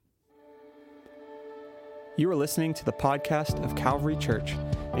You are listening to the podcast of Calvary Church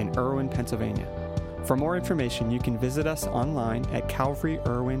in Irwin, Pennsylvania. For more information, you can visit us online at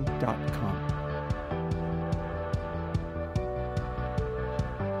calvaryirwin.com.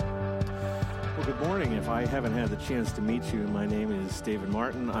 Well, good morning. If I haven't had the chance to meet you, my name is David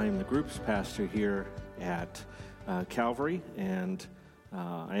Martin. I am the groups pastor here at Calvary, and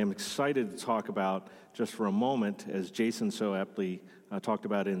I am excited to talk about, just for a moment, as Jason so aptly talked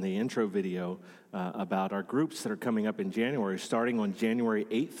about in the intro video, about our groups that are coming up in January, starting on January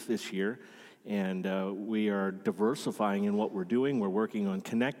 8th this year. And we are diversifying in what we're doing. We're working on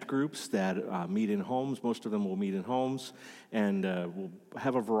connect groups that meet in homes. Most of them will meet in homes. And we'll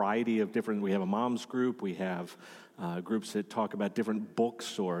have a variety of different, we have a mom's group. We have groups that talk about different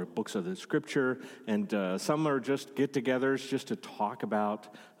books or books of the scripture. And some are just get-togethers just to talk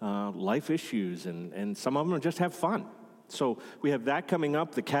about life issues. And some of them are just have fun. So we have that coming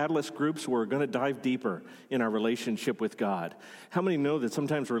up, the Catalyst groups. We're going to dive deeper in our relationship with God. How many know that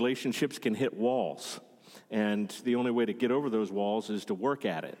sometimes relationships can hit walls, and the only way to get over those walls is to work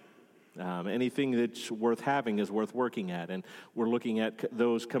at it? Anything that's worth having is worth working at, and we're looking at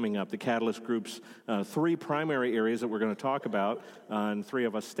those coming up. The Catalyst groups, three primary areas that we're going to talk about, and three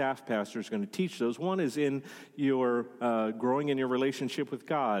of us staff pastors are going to teach those. One is in your growing in your relationship with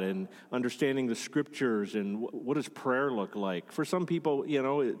God and understanding the scriptures and what does prayer look like. For some people,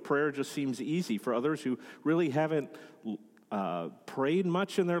 prayer just seems easy. For others who really haven't prayed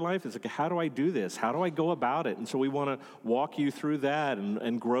much in their life, it's like, how do I do this? How do I go about it? And so we want to walk you through that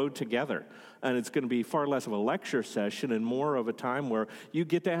and grow together. And it's going to be far less of a lecture session and more of a time where you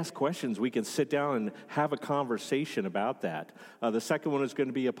get to ask questions. We can sit down and have a conversation about that. The second one is going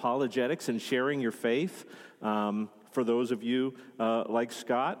to be apologetics and sharing your faith. For those of you like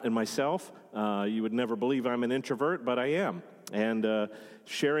Scott and myself, you would never believe I'm an introvert, but I am. And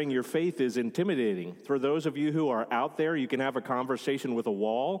sharing your faith is intimidating. For those of you who are out there, you can have a conversation with a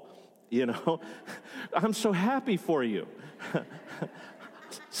wall. I'm so happy for you.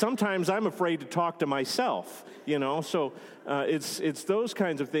 Sometimes I'm afraid to talk to myself, so it's those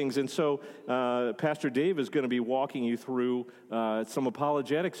kinds of things. And so Pastor Dave is going to be walking you through some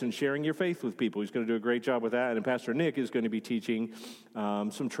apologetics and sharing your faith with people. He's going to do a great job with that. And Pastor Nick is going to be teaching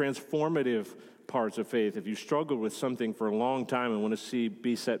some transformative parts of faith. If you struggled with something for a long time and want to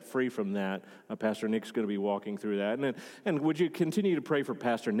be set free from that, Pastor Nick's going to be walking through that. And would you continue to pray for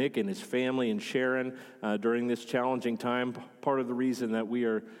Pastor Nick and his family and Sharon during this challenging time? Part of the reason that we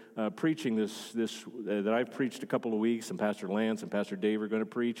are preaching this that I've preached a couple of weeks, and Pastor Lance and Pastor Dave are going to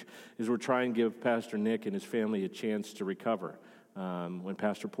preach, is we're trying to give Pastor Nick and his family a chance to recover. When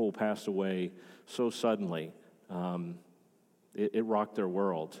Pastor Poole passed away so suddenly, it rocked their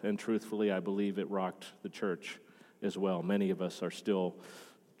world, and truthfully, I believe it rocked the church as well. Many of us are still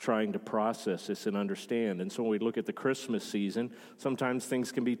trying to process this and understand. And so when we look at the Christmas season, sometimes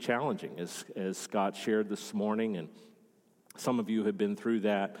things can be challenging, as Scott shared this morning, and some of you have been through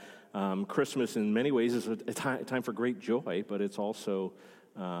that. Christmas, in many ways, is a time for great joy, but it's also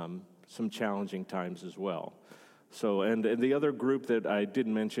some challenging times as well. So, and the other group that I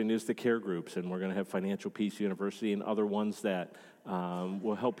didn't mention is the care groups, and we're going to have Financial Peace University and other ones that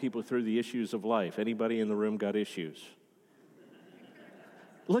will help people through the issues of life. Anybody in the room got issues?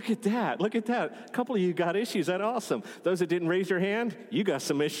 Look at that. A couple of you got issues. That's awesome. Those that didn't raise your hand, you got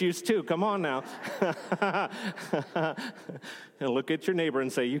some issues too. Come on now. And look at your neighbor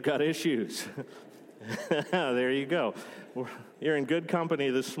and say, you got issues. There you go. You're in good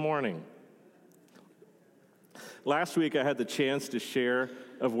company this morning. Last week, I had the chance to share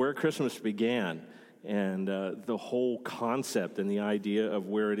of where Christmas began and the whole concept and the idea of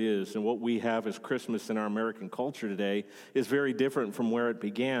where it is. And what we have as Christmas in our American culture today is very different from where it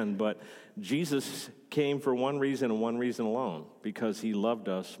began. But Jesus came for one reason and one reason alone, because he loved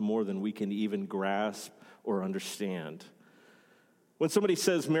us more than we can even grasp or understand. When somebody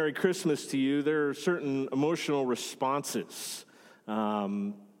says Merry Christmas to you, there are certain emotional responses.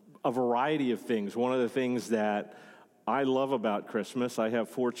 A variety of things. One of the things that I love about Christmas, I have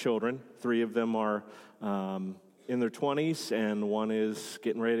 4 children. 3 of them are in their 20s, and one is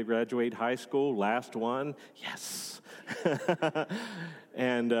getting ready to graduate high school. Last one, yes.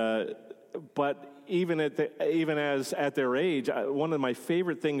 And but even as at their age, one of my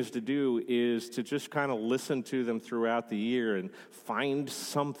favorite things to do is to just kind of listen to them throughout the year and find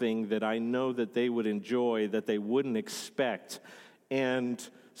something that I know that they would enjoy, that they wouldn't expect, and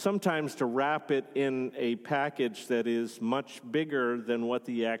sometimes to wrap it in a package that is much bigger than what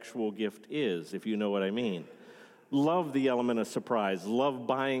the actual gift is, if you know what I mean. Love the element of surprise. Love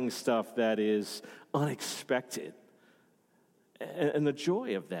buying stuff that is unexpected. and the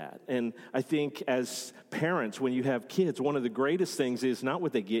joy of that. And I think as parents, when you have kids, one of the greatest things is not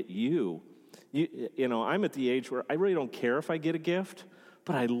what they get you. You know, I'm at the age where I really don't care if I get a gift,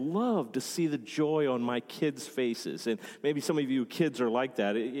 but I love to see the joy on my kids' faces. And maybe some of you kids are like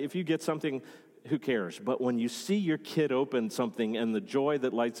that. If you get something, who cares? But when you see your kid open something and the joy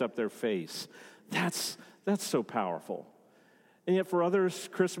that lights up their face, that's so powerful. And yet for others,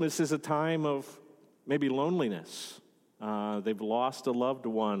 Christmas is a time of maybe loneliness. They've lost a loved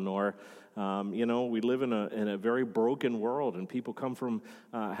one, or we live in a very broken world, and people come from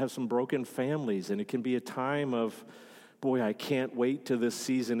have some broken families, and it can be a time of, boy, I can't wait till this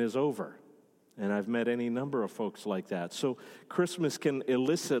season is over. And I've met any number of folks like that. So Christmas can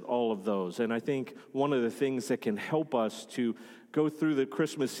elicit all of those, and I think one of the things that can help us to go through the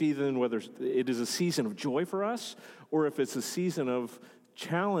Christmas season, whether it is a season of joy for us or if it's a season of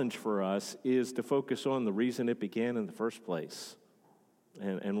challenge for us, is to focus on the reason it began in the first place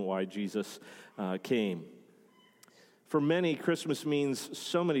and why Jesus came. For many, Christmas means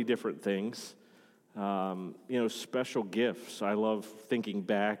so many different things. Special gifts. I love thinking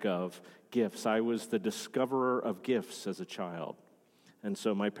back of gifts. I was the discoverer of gifts as a child, and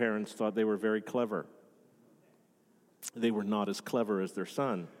so my parents thought they were very clever. They were not as clever as their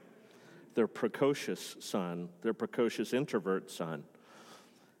son, their precocious son, their precocious introvert son.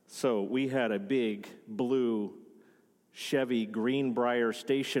 So we had a big blue Chevy Greenbrier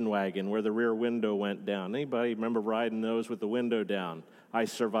station wagon where the rear window went down. Anybody remember riding those with the window down? I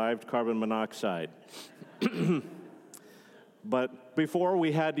survived carbon monoxide. But before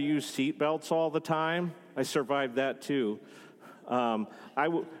we had to use seat belts all the time, I survived that too. On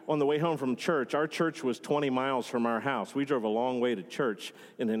the way home from church, our church was 20 miles from our house. We drove a long way to church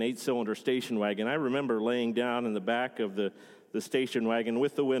in an 8-cylinder station wagon. I remember laying down in the back of the station wagon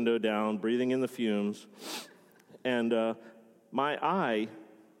with the window down, breathing in the fumes, and my eye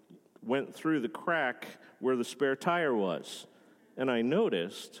went through the crack where the spare tire was, and I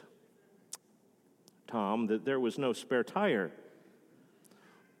noticed, Tom, that there was no spare tire,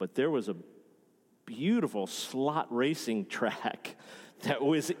 but there was a beautiful slot racing track that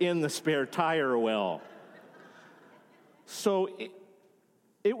was in the spare tire well. So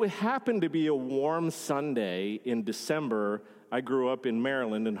it would happen to be a warm Sunday in December. I grew up in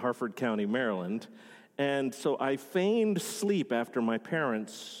Maryland, in Harford County, Maryland, and so I feigned sleep after my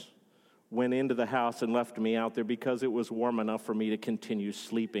parents went into the house and left me out there because it was warm enough for me to continue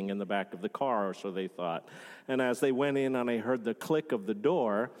sleeping in the back of the car, or so they thought. And as they went in and I heard the click of the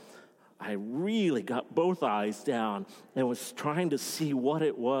door, I really got both eyes down and was trying to see what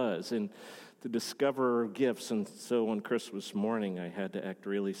it was and to discover gifts. And so on Christmas morning, I had to act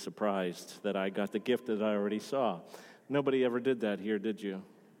really surprised that I got the gift that I already saw. Nobody ever did that here, did you?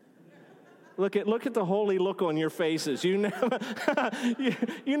 Look at the holy look on your faces. You never,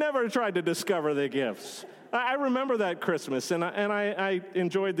 you never tried to discover the gifts. I remember that Christmas, and I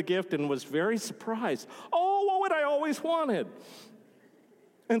enjoyed the gift and was very surprised. Oh, what I always wanted.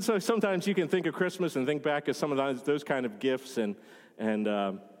 And so sometimes you can think of Christmas and think back of some of those kind of gifts, and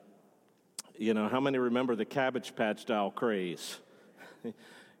how many remember the Cabbage Patch doll craze?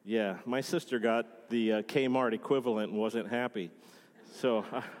 Yeah, my sister got the Kmart equivalent and wasn't happy. So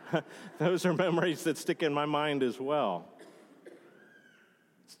those are memories that stick in my mind as well.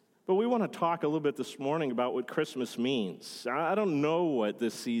 But we want to talk a little bit this morning about what Christmas means. I don't know what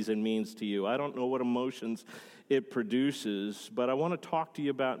this season means to you. I don't know what emotions it produces, but I want to talk to you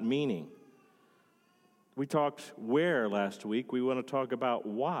about meaning. We talked where last week. We want to talk about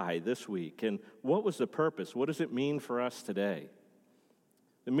why this week. And what was the purpose? What does it mean for us today?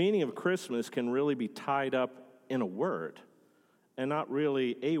 The meaning of Christmas can really be tied up in a word. And not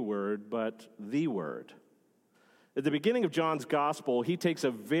really a word, but the word. At the beginning of John's gospel, he takes a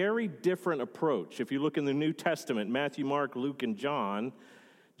very different approach. If you look in the New Testament, Matthew, Mark, Luke, and John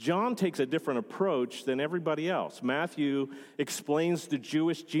takes a different approach than everybody else. Matthew explains the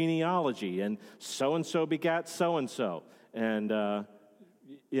Jewish genealogy, and so-and-so begat so-and-so. And,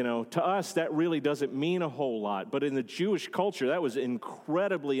 to us, that really doesn't mean a whole lot. But in the Jewish culture, that was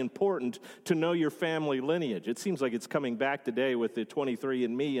incredibly important to know your family lineage. It seems like it's coming back today with the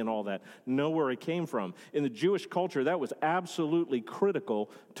 23andMe and all that. Know where it came from. In the Jewish culture, that was absolutely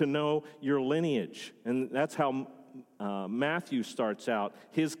critical to know your lineage. And that's how Matthew starts out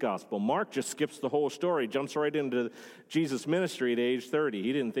his gospel. Mark just skips the whole story, jumps right into Jesus' ministry at age 30.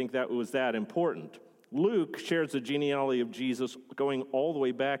 He didn't think that was that important. Luke shares the genealogy of Jesus going all the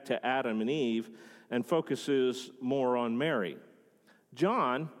way back to Adam and Eve and focuses more on Mary.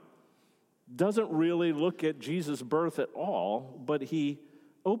 John doesn't really look at Jesus' birth at all, but he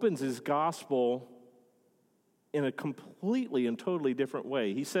opens his gospel in a completely and totally different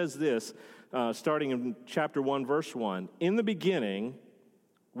way. He says this, starting in chapter 1, verse 1, "In the beginning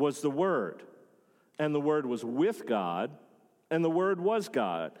was the Word, and the Word was with God, and the Word was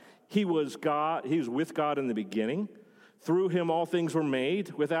God. He was God. He was with God in the beginning. Through him all things were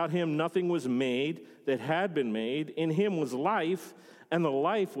made. Without him nothing was made that had been made. In him was life, and the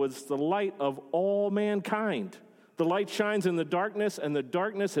life was the light of all mankind. The light shines in the darkness, and the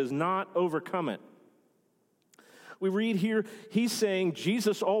darkness has not overcome it." We read here, he's saying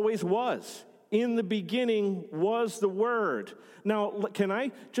Jesus always was. In the beginning was the Word. Now, can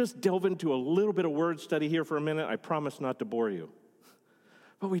I just delve into a little bit of word study here for a minute? I promise not to bore you.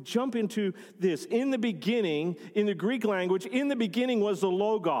 But we jump into this. In the beginning, in the Greek language, in the beginning was the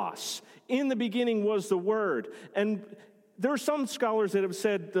Logos. In the beginning was the Word. And there are some scholars that have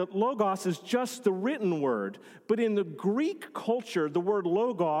said that Logos is just the written word. But in the Greek culture, the word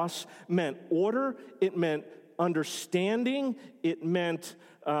Logos meant order, it meant understanding, it meant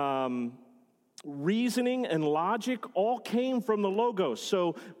reasoning and logic, all came from the Logos.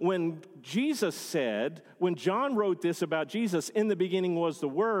 So when Jesus said, when John wrote this about Jesus, in the beginning was the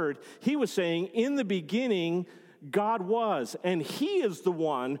Word, he was saying, in the beginning, God was, and he is the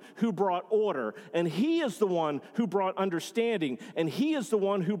one who brought order, and he is the one who brought understanding, and he is the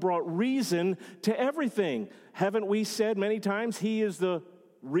one who brought reason to everything. Haven't we said many times he is the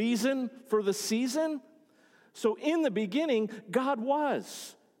reason for the season? So in the beginning, God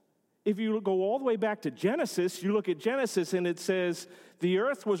was. If you go all the way back to Genesis, you look at Genesis and it says, the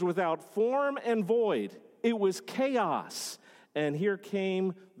earth was without form and void. It was chaos. And here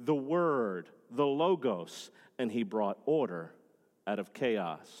came the Word, the Logos, and he brought order out of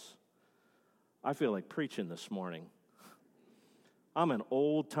chaos. I feel like preaching this morning. I'm an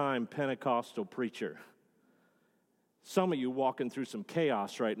old-time Pentecostal preacher. Some of you walking through some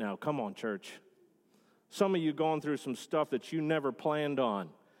chaos right now. Come on, church. Some of you going through some stuff that you never planned on.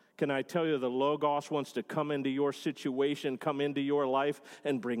 Can I tell you the Logos wants to come into your situation, come into your life,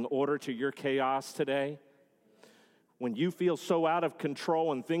 and bring order to your chaos today? When you feel so out of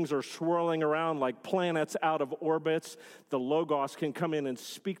control and things are swirling around like planets out of orbits, the Logos can come in and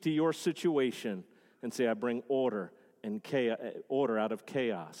speak to your situation and say, I bring order and order out of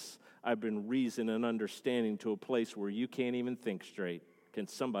chaos. I bring reason and understanding to a place where you can't even think straight. Can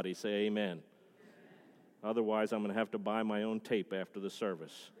somebody say amen? Otherwise, I'm going to have to buy my own tape after the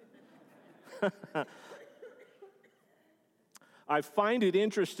service. I find it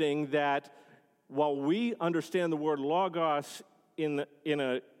interesting that while we understand the word Logos in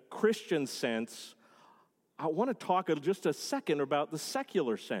a Christian sense, I want to talk just a second about the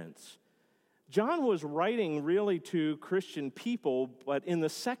secular sense. John was writing really to Christian people, but in the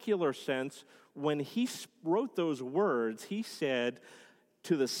secular sense, when he wrote those words, he said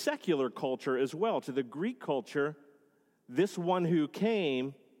to the secular culture as well, to the Greek culture, this one who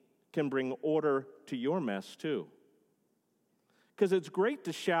came can bring order to your mess too. Because it's great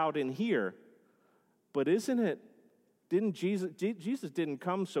to shout in here, but didn't Jesus didn't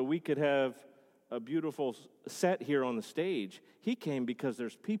come so we could have a beautiful set here on the stage. He came because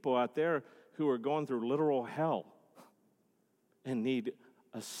there's people out there who are going through literal hell and need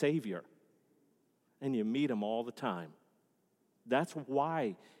a Savior. And you meet them all the time. That's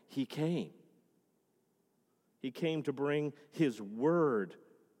why he came. He came to bring his word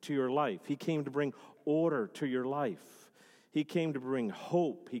to your life. He came to bring order to your life. He came to bring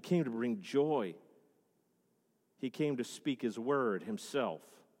hope. He came to bring joy. He came to speak his word himself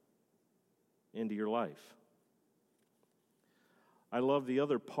into your life. I love the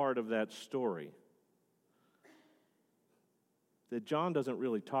other part of that story that John doesn't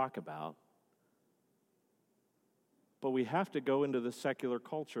really talk about, but we have to go into the secular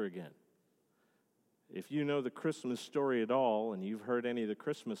culture again. If you know the Christmas story at all, and you've heard any of the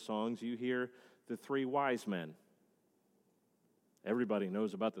Christmas songs, you hear the three wise men. Everybody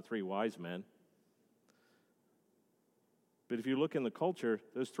knows about the three wise men. But if you look in the culture,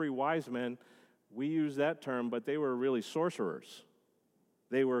 those three wise men, we use that term, but they were really sorcerers.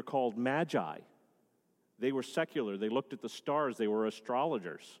 They were called magi. They were secular. They looked at the stars. They were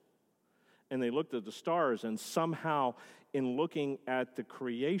astrologers. And they looked at the stars, and somehow in looking at the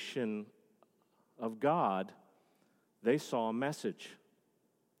creation of God, they saw a message.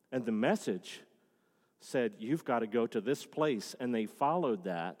 And the message said, you've got to go to this place. And they followed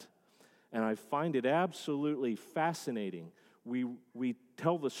that. And I find it absolutely fascinating. We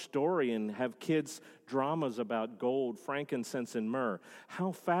tell the story and have kids' dramas about gold, frankincense, and myrrh.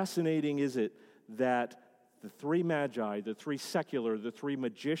 How fascinating is it that the three magi, the three secular, the three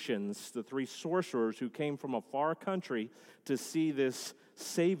magicians, the three sorcerers who came from a far country to see this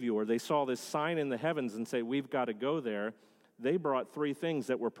Savior, they saw this sign in the heavens and say, we've got to go there. They brought three things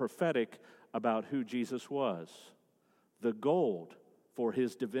that were prophetic about who Jesus was. The gold for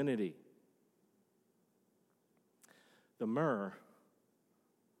his divinity. The myrrh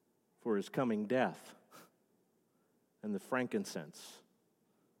for his coming death. And the frankincense.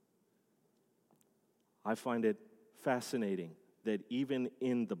 I find it fascinating that even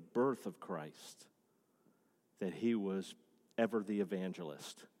in the birth of Christ, that he was ever the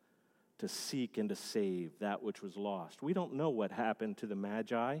evangelist, to seek and to save that which was lost. We don't know what happened to the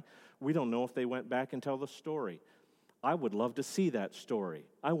Magi. We don't know if they went back and tell the story. I would love to see that story.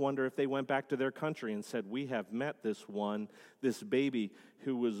 I wonder if they went back to their country and said, we have met this one, this baby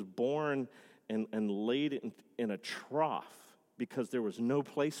who was born and laid in a trough because there was no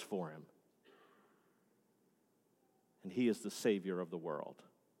place for him. And he is the Savior of the world.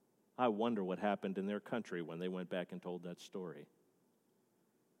 I wonder what happened in their country when they went back and told that story.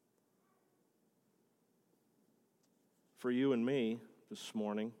 For you and me this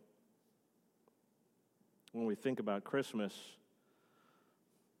morning, when we think about Christmas,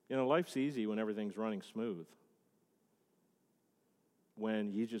 life's easy when everything's running smooth.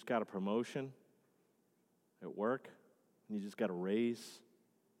 When you just got a promotion at work, and you just got a raise,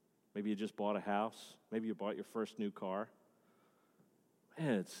 maybe you just bought a house, maybe you bought your first new car.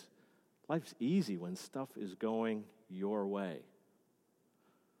 Man, life's easy when stuff is going your way.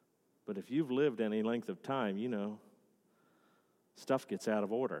 But if you've lived any length of time, stuff gets out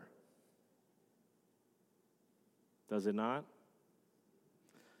of order. Does it not?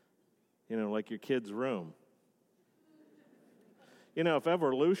 Like your kid's room. If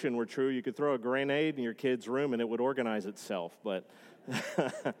evolution were true, you could throw a grenade in your kid's room and it would organize itself. But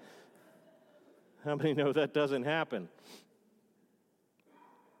how many know that doesn't happen?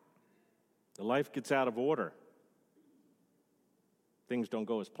 The life gets out of order. Things don't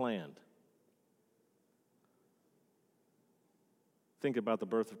go as planned. Think about the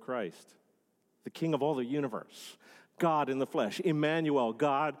birth of Christ, the King of all the universe, God in the flesh, Emmanuel,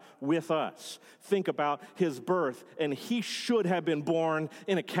 God with us. Think about his birth, and he should have been born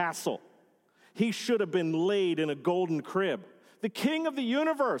in a castle. He should have been laid in a golden crib. The King of the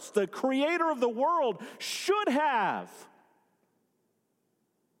universe, the creator of the world, should have.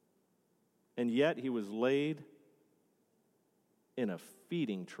 And yet he was laid in a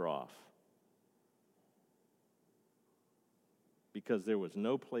feeding trough because there was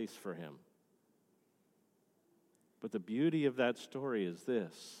no place for him. But the beauty of that story is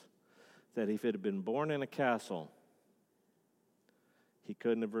this, that if it had been born in a castle, he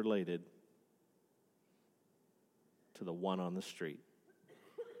couldn't have related to the one on the street.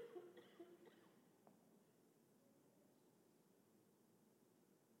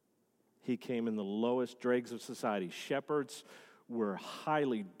 He came in the lowest dregs of society. Shepherds were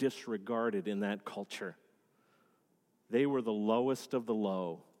highly disregarded in that culture. They were the lowest of the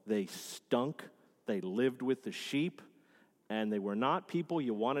low. They stunk. They lived with the sheep, and they were not people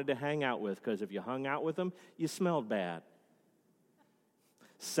you wanted to hang out with, because if you hung out with them, you smelled bad.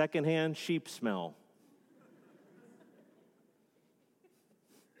 Secondhand sheep smell.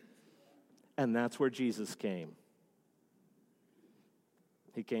 And that's where Jesus came.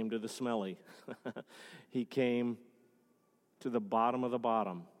 He came to the smelly. He came to the bottom of the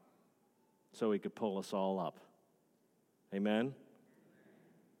bottom so he could pull us all up. Amen?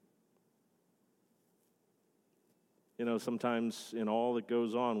 Sometimes in all that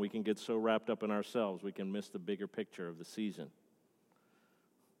goes on, we can get so wrapped up in ourselves, we can miss the bigger picture of the season.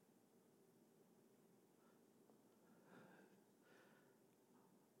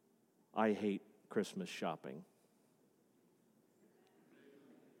 I hate Christmas shopping.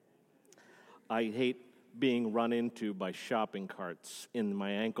 I hate being run into by shopping carts in my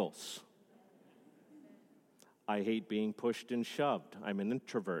ankles. I hate being pushed and shoved. I'm an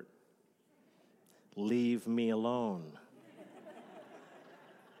introvert. Leave me alone.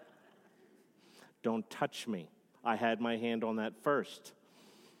 Don't touch me. I had my hand on that first.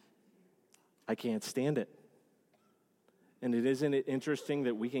 I can't stand it. And isn't it interesting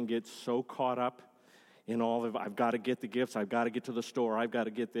that we can get so caught up in all of, I've got to get the gifts, I've got to get to the store, I've got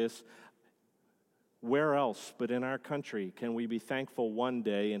to get this. Where else but in our country can we be thankful one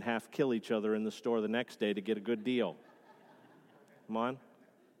day and half kill each other in the store the next day to get a good deal? Come on.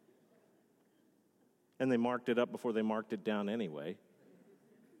 And they marked it up before they marked it down anyway.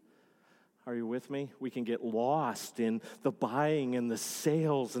 Are you with me? We can get lost in the buying and the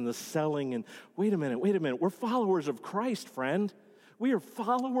sales and the selling. And wait a minute. We're followers of Christ, friend. We are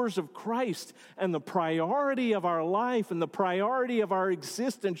followers of Christ. And the priority of our life and the priority of our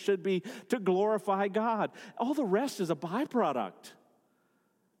existence should be to glorify God. All the rest is a byproduct.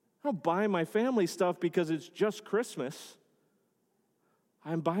 I don't buy my family stuff because it's just Christmas.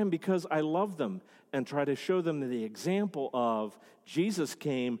 I'm buying because I love them and try to show them the example of Jesus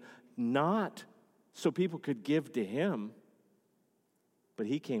came not so people could give to him, but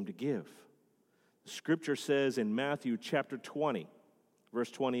he came to give. Scripture says in Matthew chapter 20,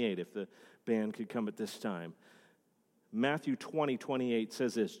 verse 28, if the band could come at this time. Matthew 20:28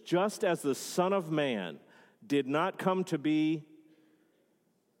 says this, just as the Son of Man did not come to be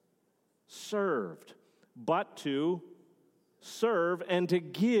served, but to serve and to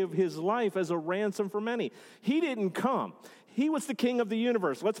give his life as a ransom for many. He didn't come. He was the King of the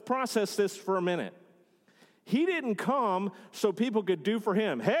universe. Let's process this for a minute. He didn't come so people could do for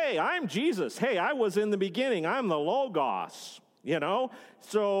him. Hey, I'm Jesus. Hey, I was in the beginning. I'm the Logos,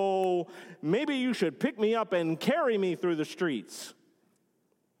 So maybe you should pick me up and carry me through the streets.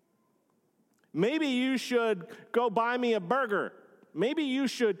 Maybe you should go buy me a burger. Maybe you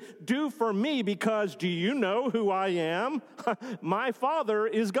should do for me because do you know who I am? My Father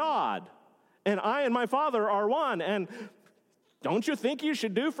is God, and I and my Father are one. And don't you think you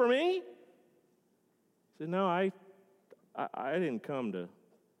should do for me? He said, no, I didn't come to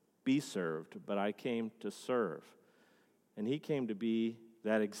be served, but I came to serve. And he came to be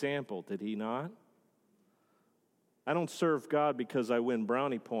that example, did he not? I don't serve God because I win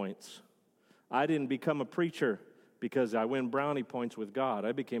brownie points. I didn't become a preacher because I win brownie points with God.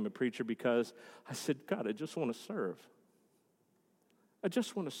 I became a preacher because I said, God, I just want to serve. I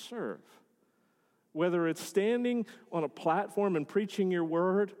just want to serve. Whether it's standing on a platform and preaching your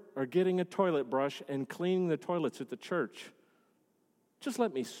word or getting a toilet brush and cleaning the toilets at the church, just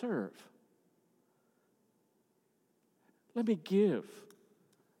let me serve. Let me give.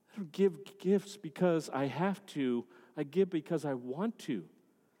 I don't give gifts because I have to. I give because I want to.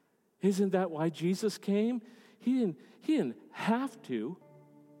 Isn't that why Jesus came? He didn't have to,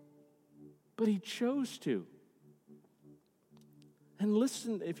 but he chose to. And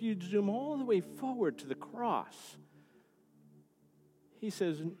listen, if you zoom all the way forward to the cross, he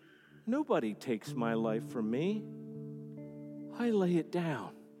says, nobody takes my life from me. I lay it down.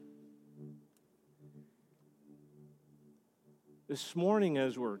 This morning,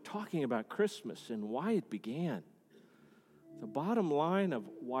 as we're talking about Christmas and why it began, the bottom line of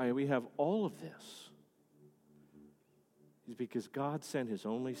why we have all of this is because God sent his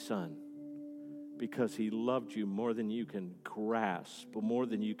only Son because he loved you more than you can grasp, more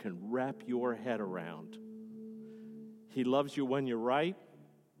than you can wrap your head around. He loves you when you're right,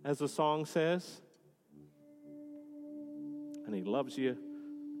 as the song says, and he loves you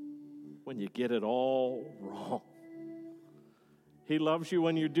when you get it all wrong. He loves you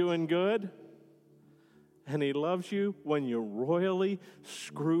when you're doing good, and he loves you when you royally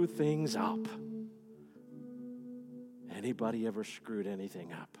screw things up. Anybody ever screwed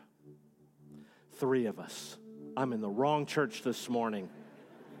anything up? 3 of us. I'm in the wrong church this morning.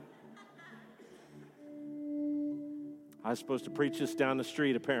 I was supposed to preach this down the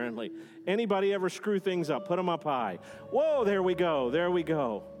street, apparently. Anybody ever screw things up? Put them up high. Whoa, there we go, there we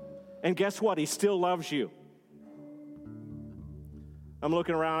go. And guess what? He still loves you. I'm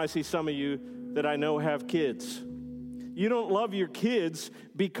looking around, I see some of you that I know have kids. You don't love your kids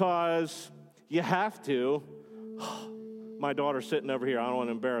because you have to. My daughter's sitting over here. I don't want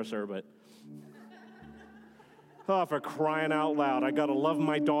to embarrass her, but for crying out loud, I got to love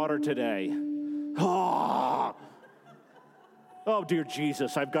my daughter today. Oh, dear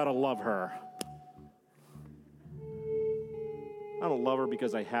Jesus, I've got to love her. I don't love her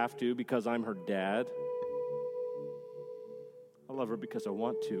because I have to, because I'm her dad. I love her because I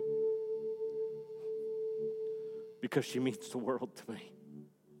want to. Because she means the world to me.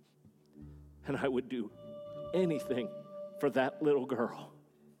 And I would do anything for that little girl.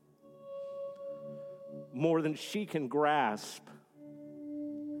 More than she can grasp.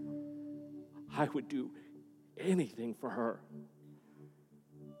 I would do anything for her.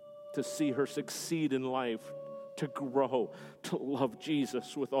 To see her succeed in life, to grow, to love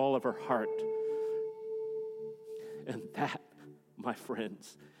Jesus with all of her heart. And that, my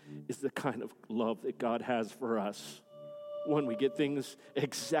friends, is the kind of love that God has for us. When we get things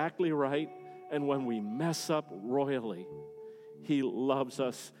exactly right and when we mess up royally, he loves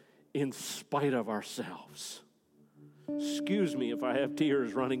us in spite of ourselves. Excuse me if I have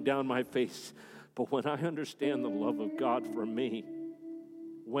tears running down my face, but when I understand the love of God for me,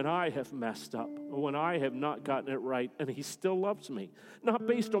 when I have messed up, when I have not gotten it right, and he still loves me, not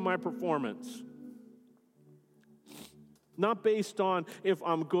based on my performance, not based on if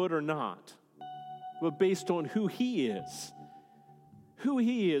I'm good or not, but based on who he is, who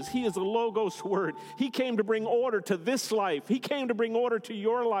he is. He is the Logos Word. He came to bring order to this life. He came to bring order to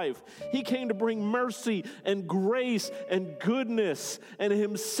your life. He came to bring mercy and grace and goodness and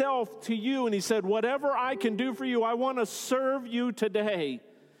himself to you. And he said, whatever I can do for you, I want to serve you today.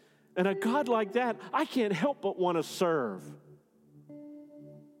 And a God like that, I can't help but want to serve.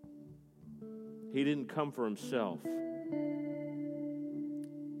 He didn't come for himself.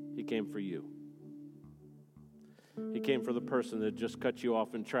 He came for you. He came for the person that just cut you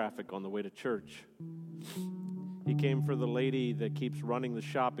off in traffic on the way to church. He came for the lady that keeps running the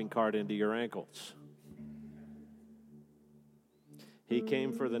shopping cart into your ankles. He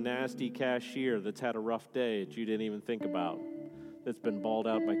came for the nasty cashier that's had a rough day that you didn't even think about, that's been bawled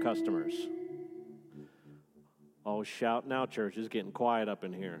out by customers. Oh, shout now, church. It's getting quiet up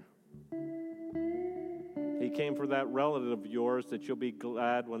in here. He came for that relative of yours that you'll be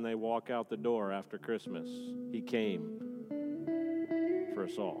glad when they walk out the door after Christmas. He came for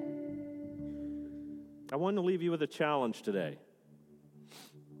us all. I wanted to leave you with a challenge today.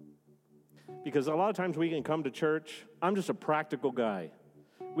 Because a lot of times we can come to church. I'm just a practical guy.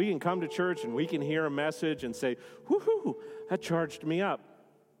 We can come to church and we can hear a message and say, woohoo, that charged me up,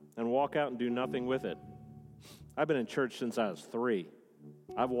 and walk out and do nothing with it. I've been in church since I was 3.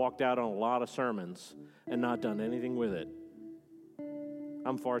 I've walked out on a lot of sermons and not done anything with it.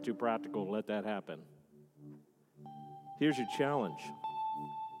 I'm far too practical to let that happen. Here's your challenge.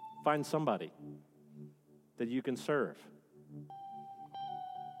 Find somebody that you can serve.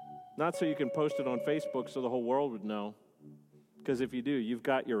 Not so you can post it on Facebook so the whole world would know, because if you do, you've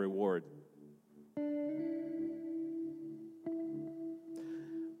got your reward.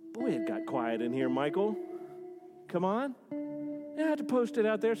 Boy, it got quiet in here, Michael. Come on. You don't have to post it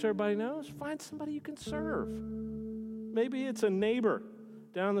out there so everybody knows. Find somebody you can serve. Maybe it's a neighbor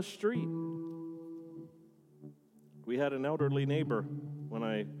down the street. We had an elderly neighbor when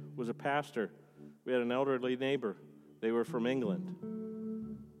I was a pastor. We had an elderly neighbor. They were from England.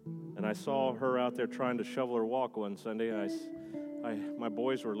 And I saw her out there trying to shovel her walk one Sunday. My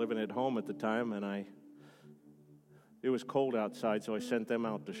boys were living at home at the time, and it was cold outside, so I sent them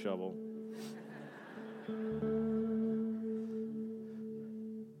out to shovel.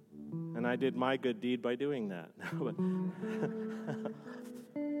 And I did my good deed by doing that.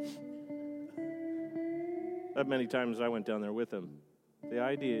 That many times I went down there with him. The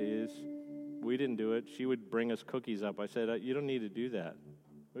idea is, we didn't do it. She would bring us cookies up. I said, you don't need to do that.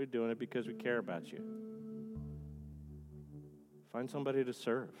 We're doing it because we care about you. Find somebody to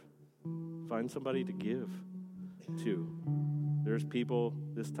serve. Find somebody to give to. There's people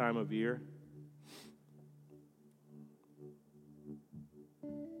this time of year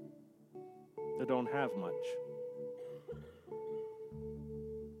that don't have much.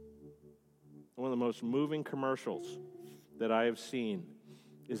 One of the most moving commercials that I have seen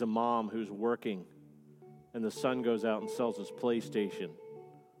is a mom who's working, and the son goes out and sells his PlayStation,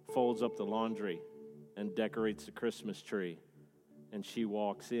 folds up the laundry, and decorates the Christmas tree. And she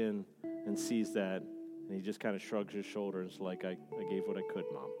walks in and sees that, and he just kind of shrugs his shoulders like, I gave what I could,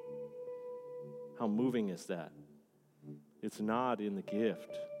 Mom. How moving is that? It's not in the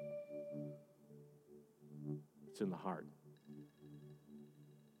gift. It's in the heart.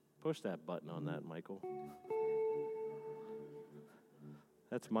 Push that button on that, Michael.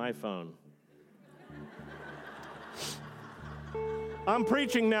 That's my phone. I'm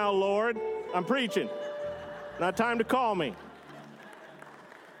preaching now, Lord. I'm preaching. Not time to call me.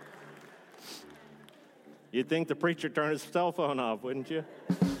 You'd think the preacher turned his cell phone off, wouldn't you?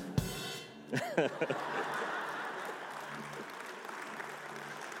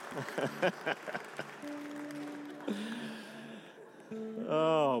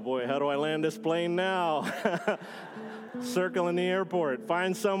 Oh, boy, how do I land this plane now? Circling the airport.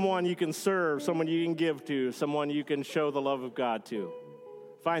 Find someone you can serve, someone you can give to, someone you can show the love of God to.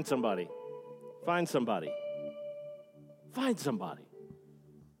 Find somebody. Find somebody. Find somebody.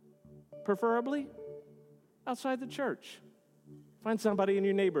 Preferably outside the church. Find somebody in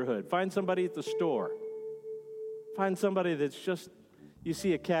your neighborhood. Find somebody at the store. Find somebody that's just, you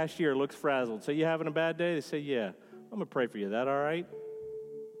see a cashier, looks frazzled. Say, you having a bad day? They say, yeah. I'm going to pray for you. That all right?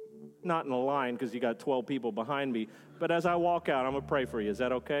 Not in a line because you got 12 people behind me. But as I walk out, I'm going to pray for you. Is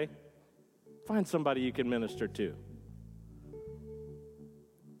that okay? Find somebody you can minister to.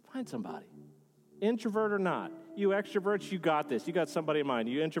 Find somebody. Introvert or not. You extroverts, you got this. You got somebody in mind.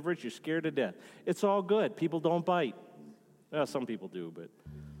 You introverts, you're scared to death. It's all good. People don't bite. Well, some people do, but.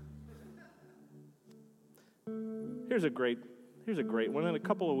 Here's a great one. In a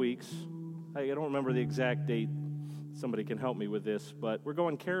couple of weeks, I don't remember the exact date. Somebody can help me with this, but we're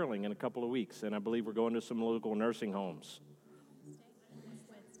going caroling in a couple of weeks, and I believe we're going to some local nursing homes.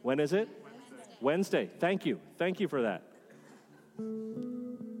 When is it? Wednesday. Thank you. Thank you for that.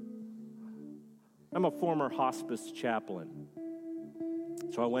 I'm a former hospice chaplain,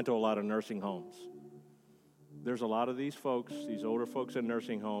 so I went to a lot of nursing homes. There's a lot of these folks, these older folks in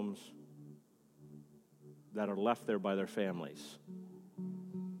nursing homes, that are left there by their families,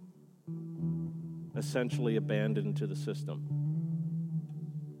 essentially abandoned to the system.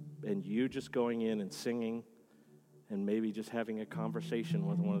 And you just going in and singing and maybe just having a conversation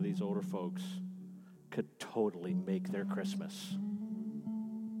with one of these older folks could totally make their Christmas.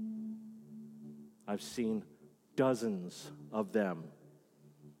 I've seen dozens of them.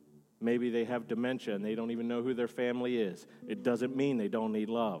 Maybe they have dementia and they don't even know who their family is. It doesn't mean they don't need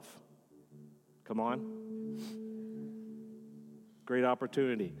love. Come on. Great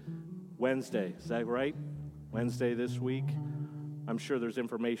opportunity. Wednesday, is that right? Wednesday this week. I'm sure there's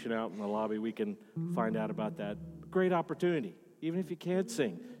information out in the lobby. We can find out about that. Great opportunity. Even if you can't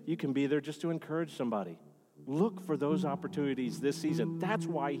sing, you can be there just to encourage somebody. Look for those opportunities this season. That's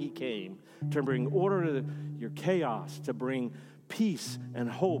why he came, to bring order to your chaos, to bring peace and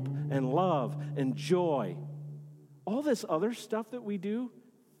hope and love and joy. All this other stuff that we do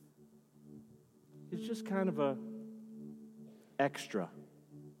is just kind of a extra.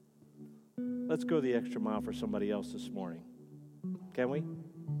 Let's go the extra mile for somebody else this morning. Can we?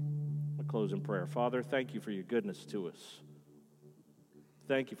 We'll close in prayer. Father, thank you for your goodness to us.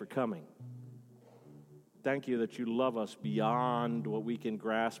 Thank you for coming. Thank you that you love us beyond what we can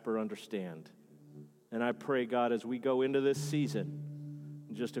grasp or understand. And I pray, God, as we go into this season,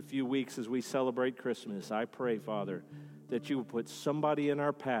 in just a few weeks as we celebrate Christmas, I pray, Father, that you will put somebody in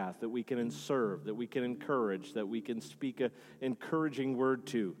our path that we can serve, that we can encourage, that we can speak an encouraging word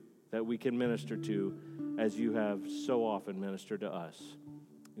to, that we can minister to, as you have so often ministered to us.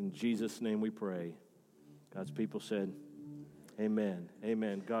 In Jesus' name we pray. God's people said, amen.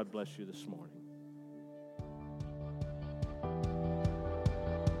 Amen. God bless you this morning.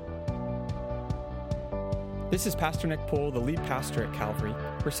 This is Pastor Nick Pohl, the lead pastor at Calvary.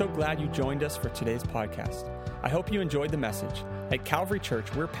 We're so glad you joined us for today's podcast. I hope you enjoyed the message. At Calvary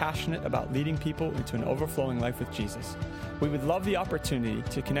Church, we're passionate about leading people into an overflowing life with Jesus. We would love the opportunity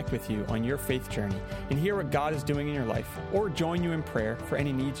to connect with you on your faith journey and hear what God is doing in your life, or join you in prayer for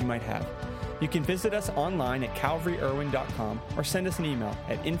any needs you might have. You can visit us online at calvaryirwin.com or send us an email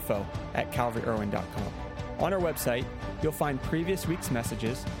at info@calvaryirwin.com. On our website, you'll find previous week's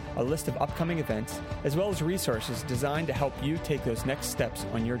messages, a list of upcoming events, as well as resources designed to help you take those next steps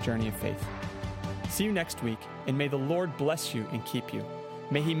on your journey of faith. See you next week, and may the Lord bless you and keep you.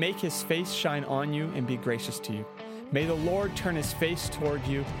 May he make his face shine on you and be gracious to you. May the Lord turn his face toward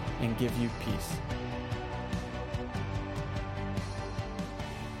you and give you peace.